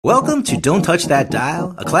Welcome to Don't Touch That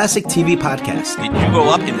Dial, a classic TV podcast. Did you grow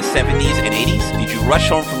up in the 70s and 80s? Did you rush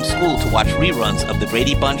home from school to watch reruns of The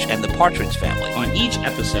Brady Bunch and The Partridge Family? On each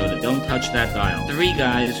episode of Don't Touch That Dial, three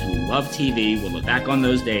guys who love TV will look back on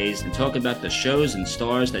those days and talk about the shows and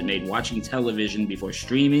stars that made watching television before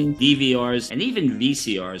streaming, DVRs, and even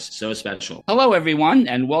VCRs so special. Hello, everyone,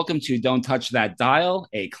 and welcome to Don't Touch That Dial,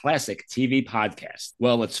 a classic TV podcast.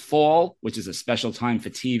 Well, it's fall, which is a special time for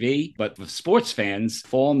TV, but for sports fans,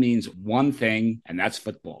 fall means one thing, and that's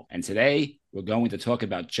football. And today, we're going to talk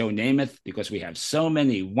about Joe Namath because we have so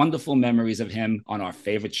many wonderful memories of him on our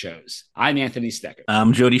favorite shows. I'm Anthony Stecker.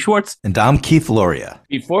 I'm Jody Schwartz. And I'm Keith Loria.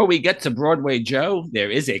 Before we get to Broadway Joe,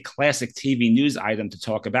 there is a classic TV news item to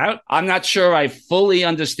talk about. I'm not sure I fully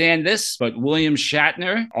understand this, but William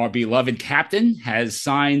Shatner, our beloved captain, has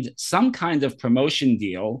signed some kind of promotion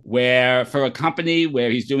deal where for a company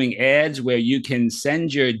where he's doing ads where you can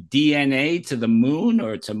send your DNA to the moon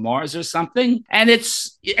or to Mars or something. And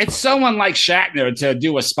it's someone like Shatner to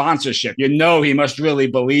do a sponsorship. You know he must really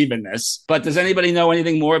believe in this. But does anybody know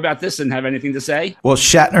anything more about this and have anything to say? Well,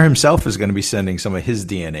 Shatner himself is going to be sending some of his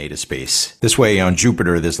DNA to space. This way on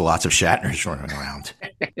Jupiter, there's lots of Shatners running around.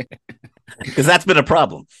 Because that's been a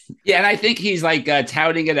problem. Yeah, and I think he's like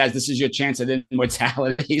touting it as this is your chance at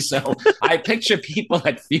immortality. So I picture people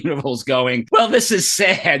at funerals going, well, this is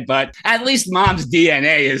sad, but at least mom's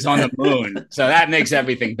DNA is on the moon. So that makes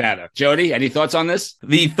everything better. Jody, any thoughts on this?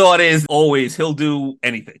 The thought is always he'll do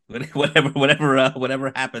anything.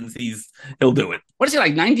 Whatever happens, he'll do it. What is he,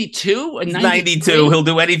 like 92 or 92. He'll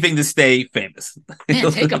do anything to stay famous.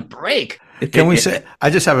 Man, take a break. Can we say, I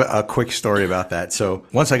just have a quick story about that. So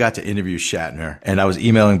once I got to interview Shatner and I was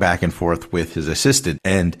emailing back and forth with his assistant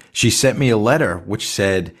and she sent me a letter which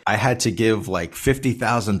said I had to give like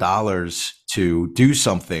 $50,000 to do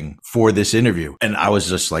something for this interview. And I was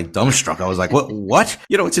just like dumbstruck. I was like, what?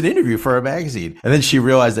 You know, it's an interview for a magazine. And then she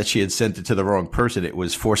realized that she had sent it to the wrong person. It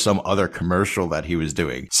was for some other commercial that he was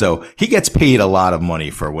doing. So he gets paid a lot of money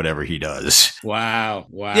for whatever he does. Wow.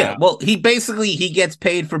 Yeah, well, he gets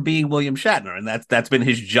paid for being William Shatner, and that's been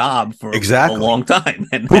his job for a long time.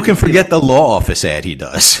 And who can forget the law office ad he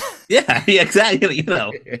does? Yeah, exactly. You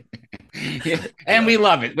know. Yeah. And we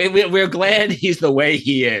love it. We're glad he's the way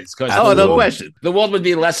he is. No question. The world would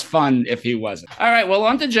be less fun if he wasn't. All right. Well,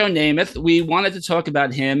 on to Joe Namath. We wanted to talk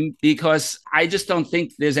about him because I just don't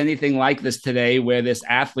think there's anything like this today where this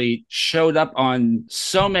athlete showed up on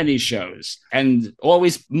so many shows and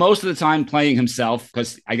always, most of the time, playing himself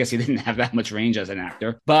because I guess he didn't have that much range as an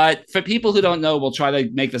actor. But for people who don't know, we'll try to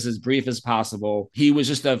make this as brief as possible. He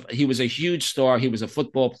was a huge star. He was a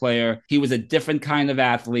football player. He was a different kind of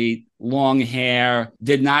athlete. Long hair,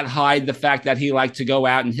 did not hide the fact that he liked to go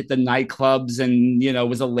out and hit the nightclubs and, you know,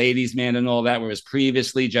 was a ladies' man and all that, whereas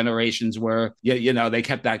previously generations were, you know, they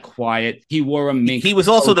kept that quiet. He wore a mink. He was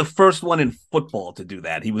also the first one in football to do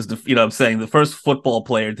that. He was the first football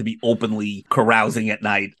player to be openly carousing at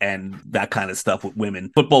night and that kind of stuff with women.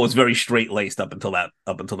 Football was very straight-laced up until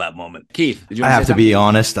that moment. Keith, did you I have to be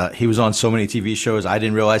honest, he was on so many TV shows, I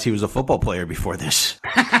didn't realize he was a football player before this.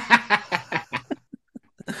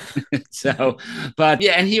 So, but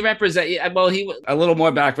yeah, and he he was a little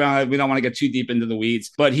more background. We don't want to get too deep into the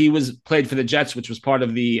weeds, but he played for the Jets, which was part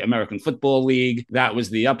of the American Football League. That was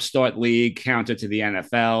the upstart league counter to the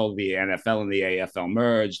NFL. The NFL and the AFL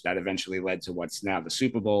merged. That eventually led to what's now the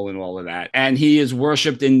Super Bowl and all of that. And he is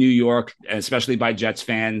worshipped in New York, especially by Jets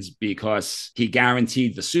fans, because he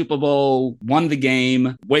guaranteed the Super Bowl, won the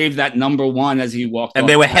game, waved that number one as he walked. And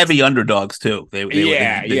they were heavy underdogs too.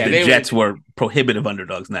 The Jets were prohibitive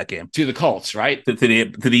underdogs in that game. To the Colts, right? To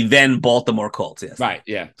the then Baltimore Colts, yes. Right,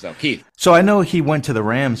 yeah. So, Keith. So I know he went to the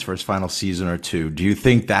Rams for his final season or two. Do you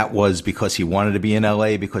think that was because he wanted to be in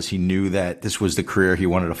LA because he knew that this was the career he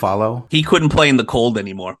wanted to follow? He couldn't play in the cold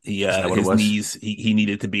anymore. His knees, he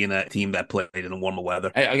needed to be in a team that played in warmer weather.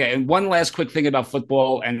 Okay, and one last quick thing about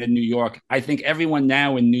football and in New York. I think everyone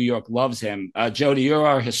now in New York loves him. Jody, you're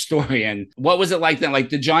our historian. What was it like then? Like,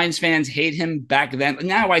 the Giants fans hate him back then?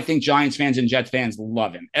 Now I think Giants fans and Jets fans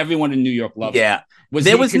love him. Everyone in New York loves him.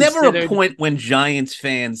 There was never a point when Giants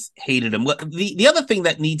fans hated him. The other thing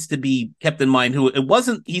that needs to be kept in mind,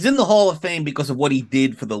 he's in the Hall of Fame because of what he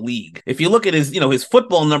did for the league. If you look at his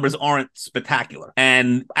football numbers aren't spectacular.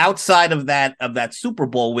 And outside of that Super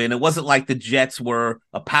Bowl win, it wasn't like the Jets were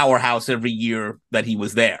a powerhouse every year that he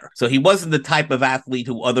was there. So he wasn't the type of athlete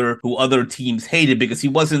who other teams hated because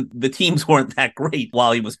the teams weren't that great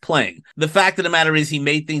while he was playing. The fact of the matter is he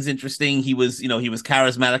made things interesting. He was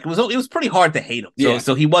charismatic Like it was pretty hard to hate him.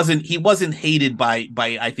 So he wasn't hated by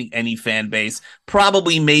I think any fan base.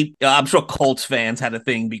 Probably I'm sure Colts fans had a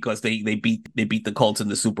thing because they beat the Colts in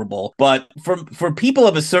the Super Bowl. But for people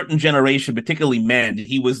of a certain generation, particularly men,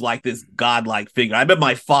 he was like this godlike figure. I bet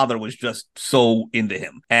my father was just so into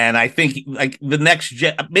him. And I think like the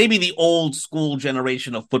maybe the old school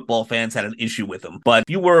generation of football fans had an issue with him. But if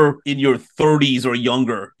you were in your 30s or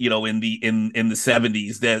younger, in the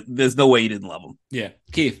 70s, there's no way you didn't love him. Yeah.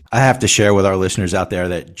 Keith. I have to share with our listeners out there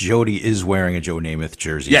that Jody is wearing a Joe Namath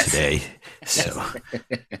jersey today. So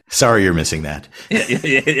sorry you're missing that.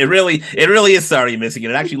 It really is sorry you're missing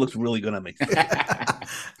it. It actually looks really good on me.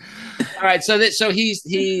 All right, so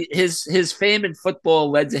his fame in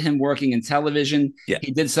football led to him working in television. Yeah.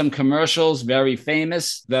 He did some commercials, very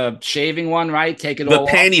famous. The shaving one, right? The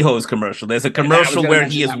pantyhose commercial. There's a commercial where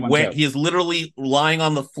he is literally lying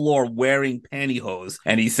on the floor wearing pantyhose,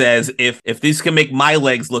 and he says, "If this can make my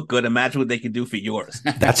legs look good, imagine what they can do for yours."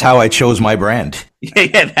 That's how I chose my brand.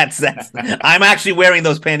 Yeah, that's. I'm actually wearing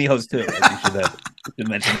those pantyhose too. You should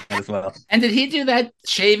mention that as well. And did he do that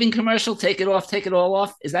shaving commercial? Take it off, take it all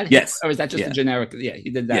off. Is that yes, or is that just a generic? Yeah,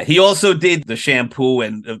 he did that. Yeah, he also did the shampoo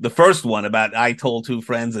and the first one about I told two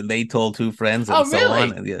friends and they told two friends and so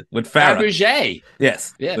on. And, with Farrah. Fabergé.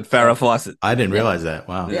 Yes, with Farrah Fawcett. I didn't realize that.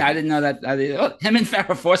 Wow. Yeah, I didn't know that. Him and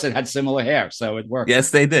Farrah Fawcett had similar hair, so it worked.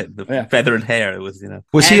 Yes, they did. The feathered hair. It was,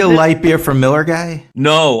 Was he a light beer from Miller guy?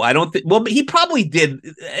 No, I don't think. Well, he probably did.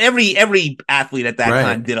 Every athlete at that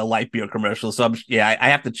time did a light beer commercial. So I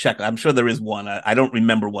have to check. I'm sure there is one. I don't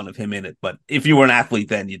remember one of him in it, but if you were an athlete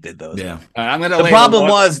then, you did those. Yeah. The problem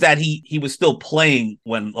was that he was still playing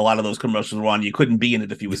when a lot of those commercials were on. You couldn't be in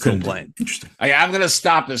it if he was still playing. Interesting. I'm going to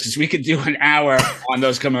stop this because we could do an hour on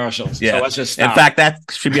those commercials. Yeah. So let's just stop. In fact, that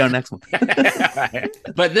should be our next one.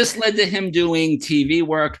 But this led to him doing TV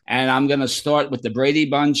work, and I'm going to start with the Brady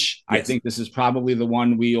Bunch. Yes. I think this is probably the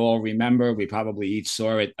one we all remember. We probably each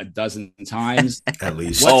saw it a dozen times. At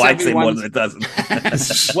least. I'd say more than a dozen.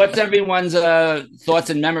 What's everyone's thoughts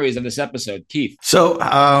and memories of this episode, Keith? So,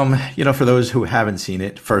 for those who haven't seen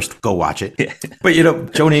it, first go watch it. But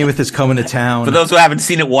Joe Namath is coming to town. For those who haven't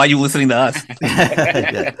seen it, why are you listening to us?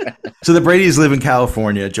 Yeah. So the Bradys live in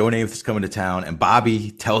California. Joe Namath is coming to town, and Bobby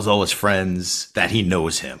tells all his friends that he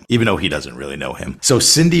knows him, even though he doesn't really know him. So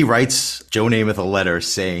Cindy writes Joe Namath a letter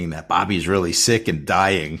saying that Bobby's really sick and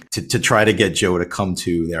dying to try to get Joe to come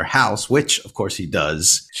to their house, which of course he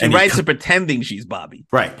does. She writes her pretending she's Bobby.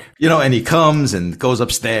 Right. And he comes and goes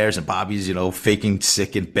upstairs, and Bobby's, faking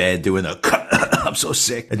sick in bed, doing a I'm so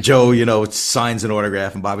sick. And Joe, signs an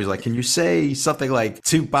autograph, and Bobby's like, can you say something like,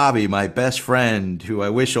 to Bobby, my best friend, who I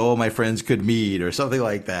wish all my friends could meet, or something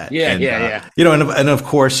like that. Yeah, And of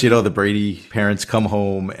course, the Brady parents come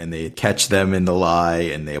home and they catch them in the lie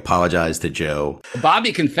and they apologize to Joe.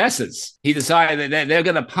 Bobby confesses. He decided that they're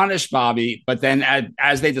going to punish Bobby, but then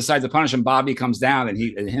as they decide to punish him, Bobby comes down and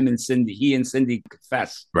he and Cindy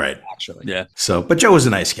confess. Right. Actually. Yeah. So, but Joe was a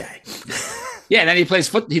nice guy. Yeah, and then he plays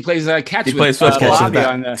catch. He plays with Bobby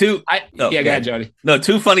on the. Go ahead, Jody. No,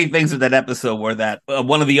 two funny things with that episode were that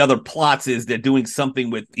one of the other plots is they're doing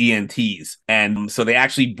something with ENTs, and so they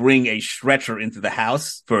actually bring a stretcher into the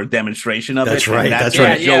house for a demonstration of that's it. Right. That's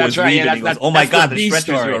right. Joe was leaving. He goes, "Oh my God, the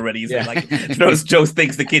stretcher's here already." He's like, Joe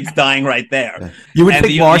thinks the kid's dying right there. You would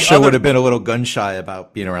think Marsha would have been a little gun shy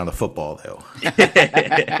about being around the football, though.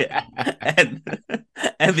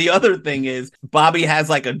 And the other thing is, Bobby has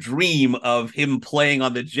like a dream of him playing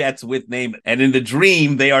on the Jets with Namath, and in the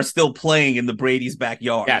dream they are still playing in the Brady's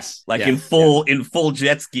backyard. Yes, in full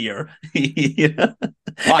Jets gear.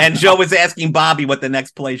 And Joe was asking Bobby what the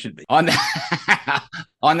next play should be on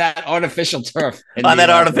that artificial turf.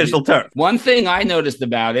 Artificial turf. One thing I noticed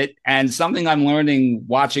about it, and something I'm learning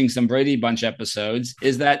watching some Brady Bunch episodes,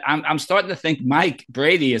 is that I'm starting to think Mike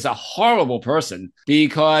Brady is a horrible person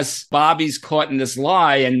because Bobby's caught in this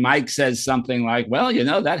lie, and Mike says something like, "Well,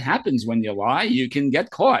 that happens when you lie. You can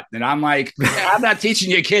get caught." And I'm like, I'm not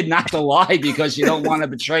teaching your kid not to lie because you don't want to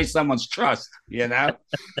betray someone's trust,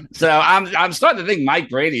 So I'm starting to think Mike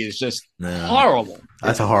Brady is just horrible.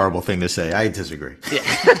 That's a horrible thing to say. I disagree. Yeah.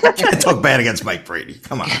 Can't talk bad against Mike Brady.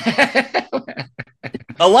 Come on.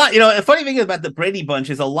 A lot, the funny thing about the Brady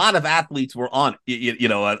Bunch is a lot of athletes were on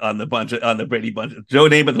it, on the Brady Bunch. Joe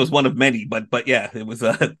Namath was one of many, but yeah, it was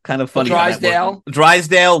kind of funny.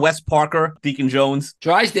 Drysdale, Wes Parker, Deacon Jones.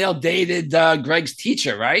 Drysdale dated Greg's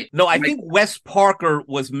teacher, right? No, I think Wes Parker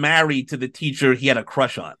was married to the teacher he had a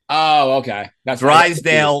crush on. Oh, okay. That's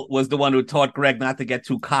Drysdale was the one who taught Greg not to get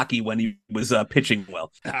too cocky when he was pitching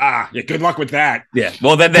well. Yeah, good luck with that. Yeah.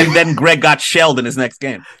 Well, then Greg got shelled in his next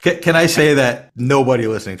game. Can I say that nobody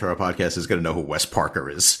listening to our podcast is going to know who Wes Parker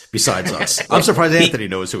is besides us. I'm surprised Anthony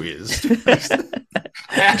knows who he is.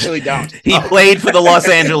 I actually don't. He played for the Los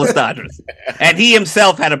Angeles Dodgers, and he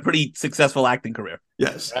himself had a pretty successful acting career.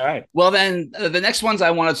 Yes. All right. Well, then the next ones I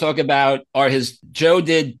want to talk about are Joe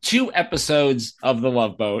did 2 episodes of The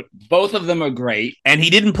Love Boat. Both of them are great. And he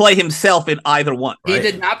didn't play himself in either one. He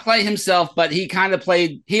did not play himself, but he either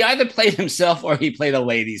played himself or he played a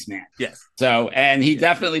ladies' man. Yes. So, and he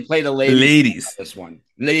definitely played a ladies. Man this one.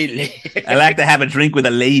 I like to have a drink with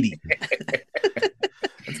a lady.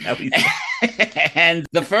 And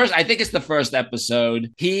I think it's the first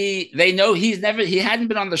episode. They know he hadn't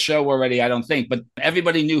been on the show already, I don't think, but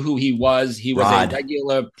everybody knew who he was. He was Rod. a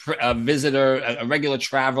regular visitor, a regular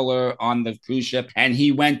traveler on the cruise ship, and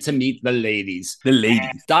he went to meet the ladies.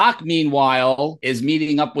 And Doc, meanwhile, is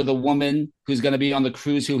meeting up with a woman who's going to be on the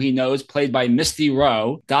cruise, who he knows, played by Misty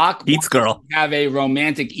Rowe. Doc Eats girl. have a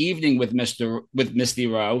romantic evening with Misty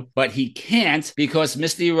Rowe, but he can't because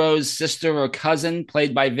Misty Rowe's sister or cousin,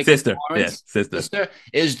 played by Vicki Lawrence, sister,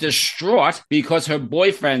 is distraught because her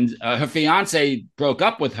boyfriend, her fiance, broke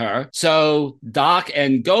up with her. So Doc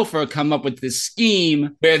and Gopher come up with this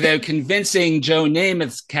scheme where they're convincing Joe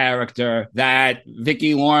Namath's character that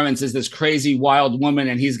Vicki Lawrence is this crazy wild woman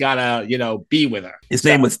and he's got to, be with her. His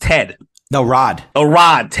name was Ted. No, Rod. Oh,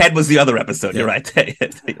 Rod. Ted was the other episode. You're right.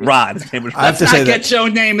 Rod. His name was Rod. Let's not get Joe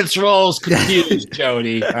Namath's roles confused,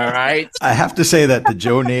 Jody. All right. I have to say that the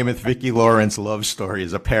Joe Namath, Vicki Lawrence love story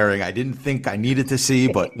is a pairing I didn't think I needed to see,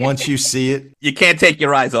 but once you see it, you can't take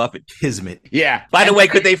your eyes off it. Kismet. Yeah. By the way,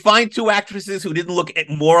 could they find 2 actresses who didn't look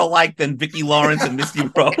more alike than Vicki Lawrence and Misty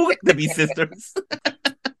Rowe to be sisters?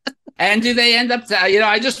 And do they end up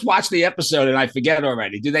I just watched the episode and I forget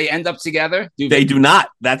already. Do they end up together? They do not.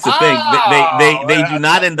 That's the thing. They do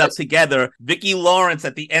not end up together. Vicki Lawrence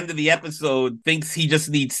at the end of the episode thinks he just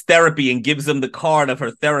needs therapy and gives him the card of her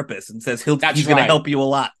therapist and says he's going to help you a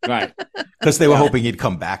lot. Right. Because they were hoping he'd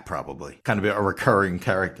come back, probably. Kind of a recurring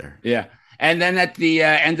character. Yeah. And then at the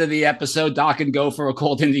end of the episode, Doc and Gopher are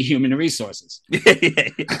called into Human Resources.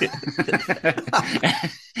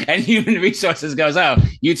 And Human Resources goes, "Oh,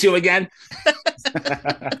 you 2 again?"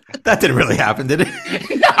 That didn't really happen, did it?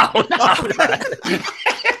 No.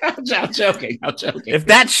 I'm joking. If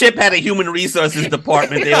that ship had a Human Resources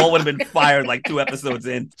department, they all would have been fired like 2 episodes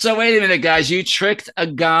in. So wait a minute, guys. You tricked a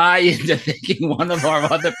guy into thinking one of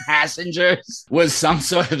our other passengers was some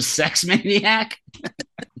sort of sex maniac?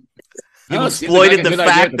 He exploited the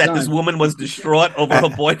fact that this woman was distraught over her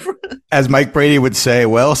boyfriend. As Mike Brady would say,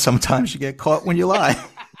 well, sometimes you get caught when you lie.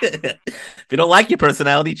 If you don't like your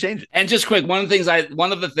personality, change it. And just quick, one of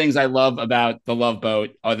the things I love about The Love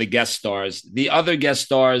Boat are the guest stars. The other guest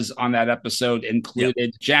stars on that episode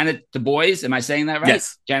included Janet DuBois. Am I saying that right?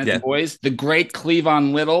 Yes. Janet DuBois, the great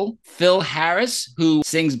Cleavon Little, Phil Harris, who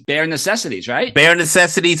sings Bare Necessities, right? Bare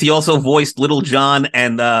Necessities. He also voiced Little John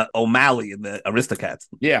and O'Malley in the Aristocats.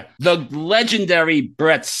 Yeah. The legendary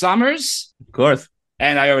Brett Summers. Of course.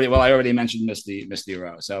 And I already mentioned Misty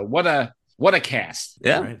Rowe. So what a cast.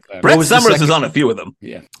 Yeah. Right. Brett Summers is on a few of them.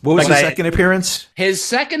 Yeah. What was his second appearance? His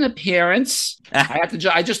second appeence, I have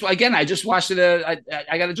to. I just watched it.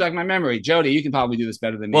 I got to jog my memory. Jody, you can probably do this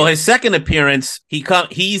better than me. Well, his second appearance, he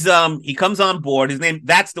comes on board.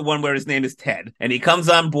 That's the one where his name is Ted, and he comes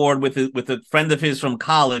on board with a friend of his from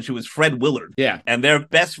college who is Fred Willard. Yeah, and they're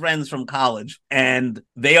best friends from college, and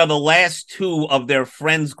they are the last 2 of their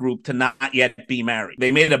friends group to not yet be married.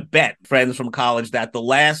 They made a bet, friends from college, that the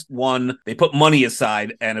last one. They put money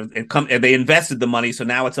aside and they invested the money, so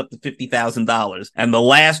now it's up to $50,000. And the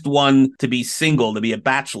last one to be single, to be a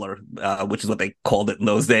bachelor, which is what they called it in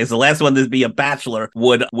those days, the last one to be a bachelor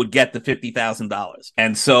would get the $50,000.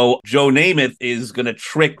 And so Joe Namath is going to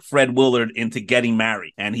trick Fred Willard into getting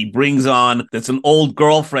married, and he brings on that's an old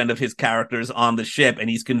girlfriend of his character's on the ship, and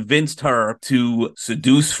he's convinced her to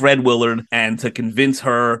seduce Fred Willard and to convince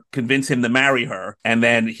him to marry her, and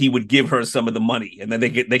then he would give her some of the money, and then they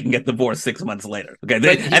can get divorced 6 months later. Okay,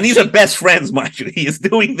 and these are best friends, mind you. He is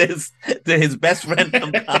doing this to his best friend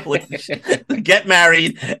from college. Get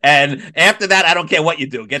married, and after that, I don't care what you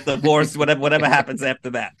do. Get divorced, whatever happens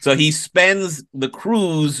after that. So he spends the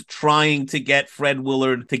cruise trying to get Fred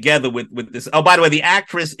Willard together with this. Oh, by the way, the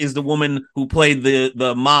actress is the woman who played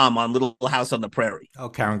the mom on Little House on the Prairie. Oh,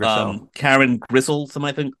 Karen Grissom. Karen Grissom,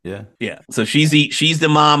 I think. Yeah. So she's the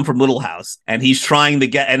mom from Little House, and he's trying to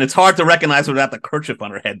get, and it's hard to recognize her without the kerchief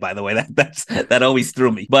on her head. By the way, That always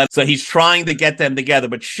threw me. But so he's trying to get them together,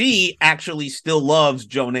 but she actually still loves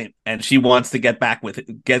Joe Namath, and she wants to get back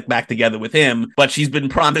together with him. But she's been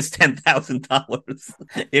promised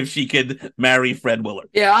 $10,000 if she could marry Fred Willard.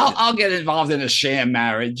 Yeah, I'll get involved in a sham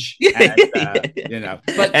marriage. And,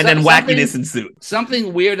 but and then wackiness ensued.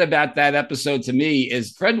 Something weird about that episode to me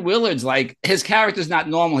is Fred Willard's like, his character's not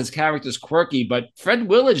normal, his character's quirky, but Fred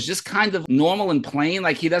Willard's just kind of normal and plain.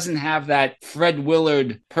 Like he doesn't have that Fred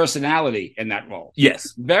Willard personality in that role.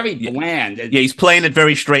 Yes. Very bland. Yeah, he's playing it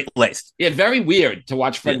very straight-laced. Yeah, very weird to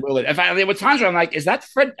watch Fred Willard. There were times where I'm like, is that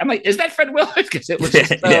Fred Willard? Because it was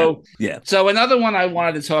just so... Yeah. So another one I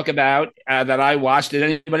wanted to talk about that I watched, did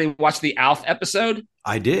anybody watch the Alf episode?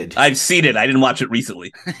 I did. I've seen it. I didn't watch it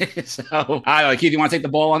recently. So, I don't know, Keith, you want to take the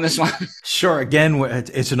ball on this one? Sure. Again,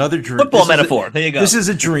 it's another dream. Football metaphor. There you go. This is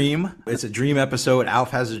a dream. It's a dream episode. Alf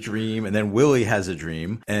has a dream, and then Willie has a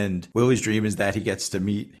dream. And Willie's dream is that he gets to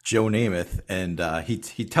meet Joe Namath, and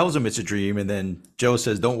he tells him it's a dream, and then Joe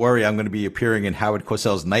says, "Don't worry, I'm going to be appearing in Howard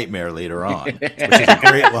Cosell's Nightmare later on," which is a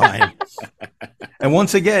great line. And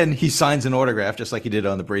once again, he signs an autograph, just like he did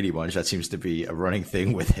on the Brady Bunch. That seems to be a running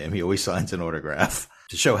thing with him. He always signs an autograph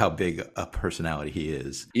to show how big a personality he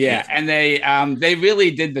is. Yeah, and they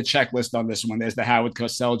really did the checklist on this one. There's the Howard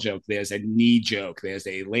Cosell joke. There's a knee joke. There's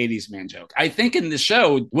a ladies' man joke. I think in the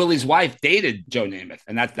show, Willie's wife dated Joe Namath,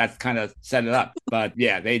 and that kind of set it up. But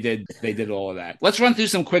yeah, they did all of that. Let's run through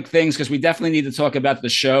some quick things because we definitely need to talk about the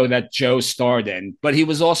show that Joe starred in. But he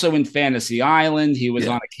was also in Fantasy Island. He was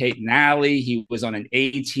on a Kate and Alley. He was on an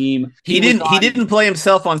A-Team. He didn't play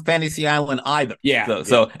himself on Fantasy Island either. Yeah.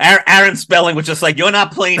 So Aaron Spelling was just like, you're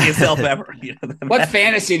not playing yourself ever. What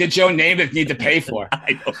fantasy did Joe Namath need to pay for?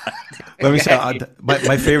 I know. Let me say,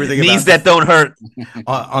 my favorite thing Knees about that don't hurt.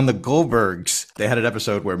 On the Goldbergs, they had an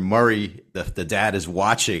episode where Murray, the dad, is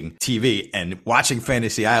watching TV and watching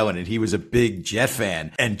Fantasy Island, and he was a big Jet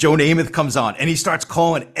fan. And Joe Namath comes on, and he starts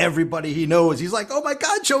calling everybody he knows. He's like, "Oh my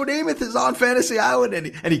God, Joe Namath is on Fantasy Island,"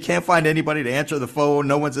 and he can't find anybody to answer the phone.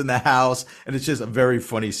 No one's in the house, and it's just a very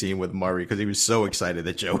funny scene with Murray because he was so excited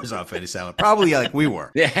that Joe was on Fantasy Island, probably like we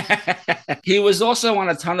were. Yeah. He was also on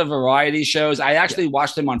a ton of variety shows. I actually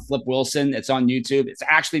watched him on Flip Wilson. It's on YouTube. It's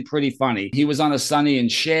actually pretty funny. He was on a Sonny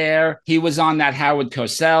and Cher. He was on that Howard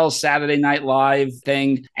Cosell Saturday Night Live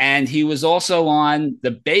thing. And he was also on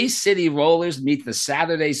the Bay City Rollers Meet the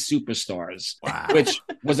Saturday Superstars, which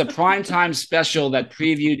was a primetime special that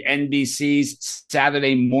previewed NBC's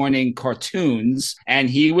Saturday morning cartoons. And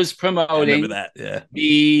he was promoting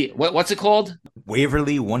the, what's it called?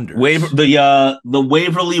 Waverly Wonders. The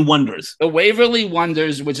Waverly Wonders. The Waverly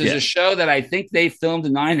Wonders, which is a show that I think they filmed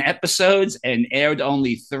 9 episodes and aired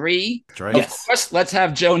only 3. That's right. Of course, let's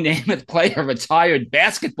have Joe Namath play a retired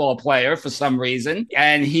basketball player for some reason.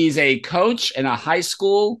 And he's a coach in a high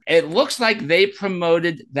school. It looks like they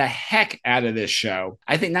promoted the heck out of this show.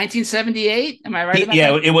 I think 1978. Am I right about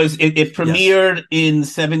that? It premiered in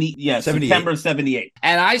 78. September 78.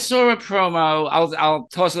 And I saw a promo. I'll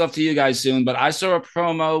toss it up to you guys soon, but I saw a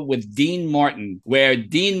promo with Dean Martin where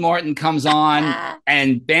Dean Martin comes on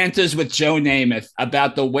and banters with Joe Namath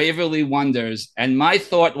about the Waverly Wonders. And my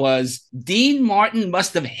thought was, Dean Martin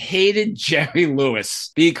must have hated Jerry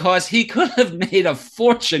Lewis because he could have made a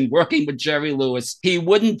fortune working with Jerry Lewis. He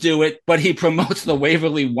wouldn't do it, but he promotes the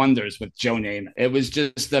Waverly Wonders with Joe Namath. It was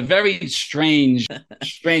just a very strange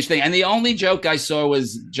thing. And the only joke I saw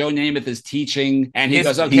was Joe Namath is teaching, and he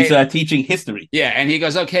goes, "Okay." He's teaching history. Yeah, and he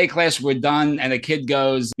goes, "Okay, class, we're done." And a kid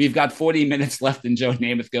goes, "We've got 40 minutes left." And Joe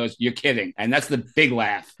Namath goes, "You're kidding." And that's the big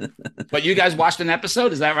laugh. But you guys watched an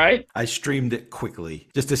episode, is that right? I streamed it quickly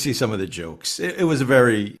just to see some of the jokes. It was a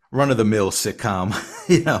very run-of-the-mill sitcom.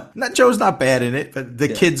 Joe's not bad in it, but the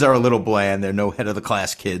kids are a little bland. They're no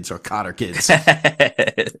head-of-the-class kids or Cotter kids.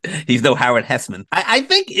 He's no Howard Hessman. I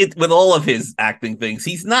think with all of his acting things,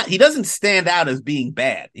 he doesn't stand out as being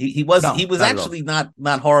bad. He was actually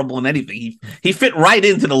not horrible in anything. He fit right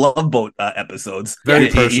into the Love Boat episodes. Very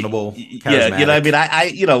personable.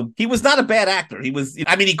 Charismatic. He was not a bad actor. He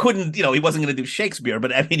couldn't, he wasn't going to do Shakespeare,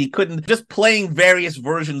 but he couldn't, just playing various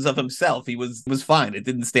versions of himself. He was fine. It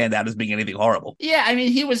didn't stand out as being anything horrible. Yeah,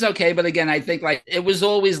 he was okay, but again, I think it was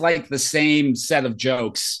always the same set of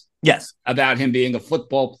jokes. Yes. About him being a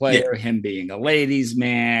football player, him being a ladies'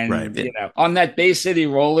 man. Right. On that Bay City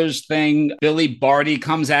Rollers thing, Billy Barty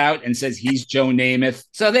comes out and says he's Joe Namath.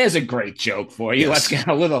 So there's a great joke for you. Yes.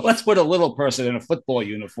 Let's put a little person in a football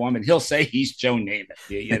uniform and he'll say he's Joe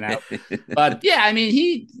Namath, But yeah,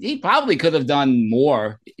 he probably could have done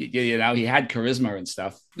more. He had charisma and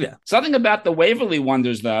stuff. Yeah. Something about the Waverly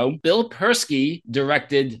Wonders, though. Bill Persky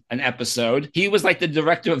directed an episode. He was like the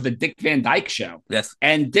director of the Dick Van Dyke Show. Yes.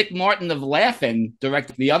 And Dick Dick Martin of Laugh-In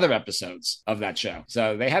directed the other episodes of that show.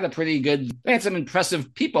 So they had some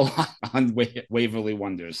impressive people on Waverly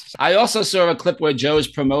Wonders. I also saw a clip where Joe's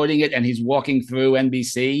promoting it and he's walking through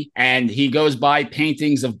NBC and he goes by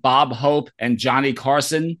paintings of Bob Hope and Johnny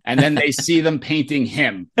Carson, and then they see them painting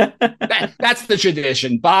him. That's the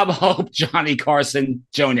tradition. Bob Hope, Johnny Carson,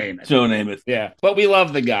 Joe Namath. Joe Namath. Yeah. But we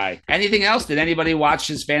love the guy. Anything else? Did anybody watch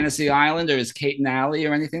his Fantasy Island or his Kate and Allie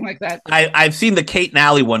or anything like that? I've seen the Kate and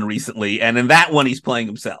Allie one recently, and in that one he's playing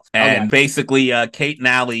himself. And basically, Kate and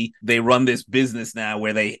Allie, they run this business now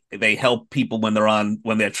where they help people when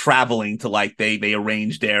they're traveling to, like, they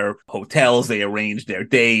arrange their hotels, they arrange their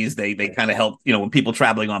days, they kind of help, when people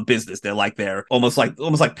traveling on business, they're almost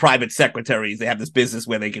like private secretaries. They have this business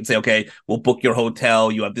where they can say, okay, we'll book your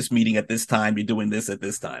hotel, you have this meeting at this time, you're doing this at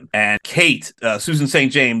this time. And Kate, Susan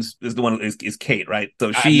St. James is the one is Kate, right?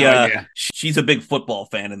 So she's a big football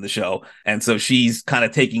fan in the show, and so she's kind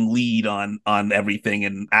of taking lead on everything,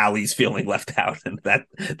 and Allie's feeling left out, and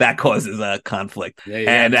that causes a conflict.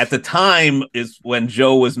 And at the time is when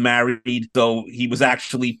Joe was married, so he was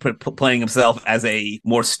actually playing himself as a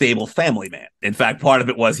more stable family man. In fact, part of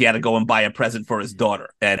it was he had to go and buy a present for his daughter,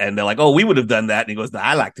 and they're like, "Oh, we would have done that," and he goes, "No,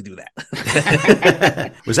 I like to do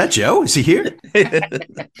that." Was that Joe? Is he here?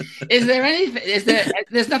 Is there anything?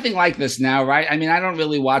 There's nothing like this now, right? I mean, I don't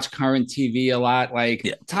really watch current TV a lot. Like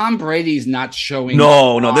Tom Brady's not showing.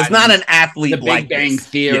 No, there's not an athlete the like Big Bang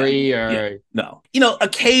Theory no.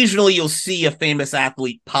 Occasionally you'll see a famous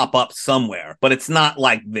athlete pop up somewhere, but it's not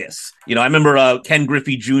like this. I remember Ken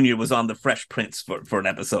Griffey Jr. was on The Fresh Prince for an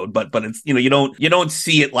episode, but it's you don't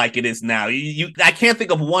see it like it is now. I can't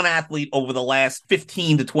think of one athlete over the last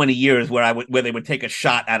 15 to 20 years where they would take a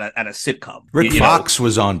shot at a sitcom. Rick Fox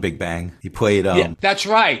was on Big Bang. He played. That's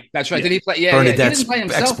right. Did he play? Yeah, Bernadette's he didn't play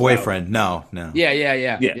himself, ex-boyfriend. Though. No.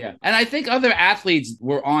 Yeah. And I think other athletes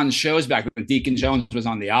were on shows back when Deacon Jones was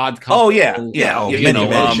on The Odd Couple. Oh yeah.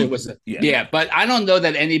 But I don't know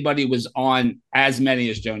that anybody was on as many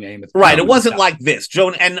as Joe Namath. Right. It wasn't like this.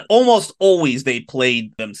 Joe, and almost always they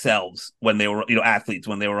played themselves when they were, athletes,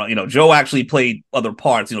 when they were, Joe actually played other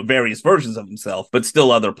parts, various versions of himself, but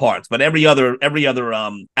still other parts. But every other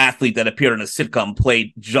athlete that appeared in a sitcom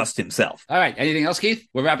played just himself. All right. Anything else, Keith?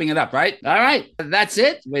 We're wrapping it up, right? All right. That's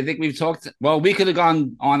it. I think we've talked. Well, we could have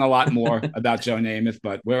gone on a lot more about Joe Namath,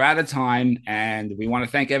 but we're out of time. And we want to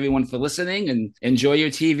thank everyone for listening, and enjoy your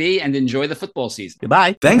TV and enjoy the football season.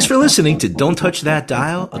 Goodbye. Thanks for listening to Don't Touch That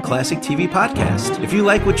Dial, a classic TV podcast. If you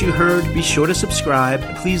like what you heard, be sure to subscribe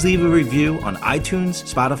and please leave a review on iTunes,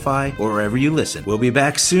 Spotify, or wherever you listen. We'll be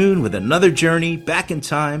back soon with another journey back in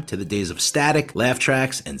time to the days of static, laugh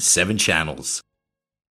tracks, and 7 channels.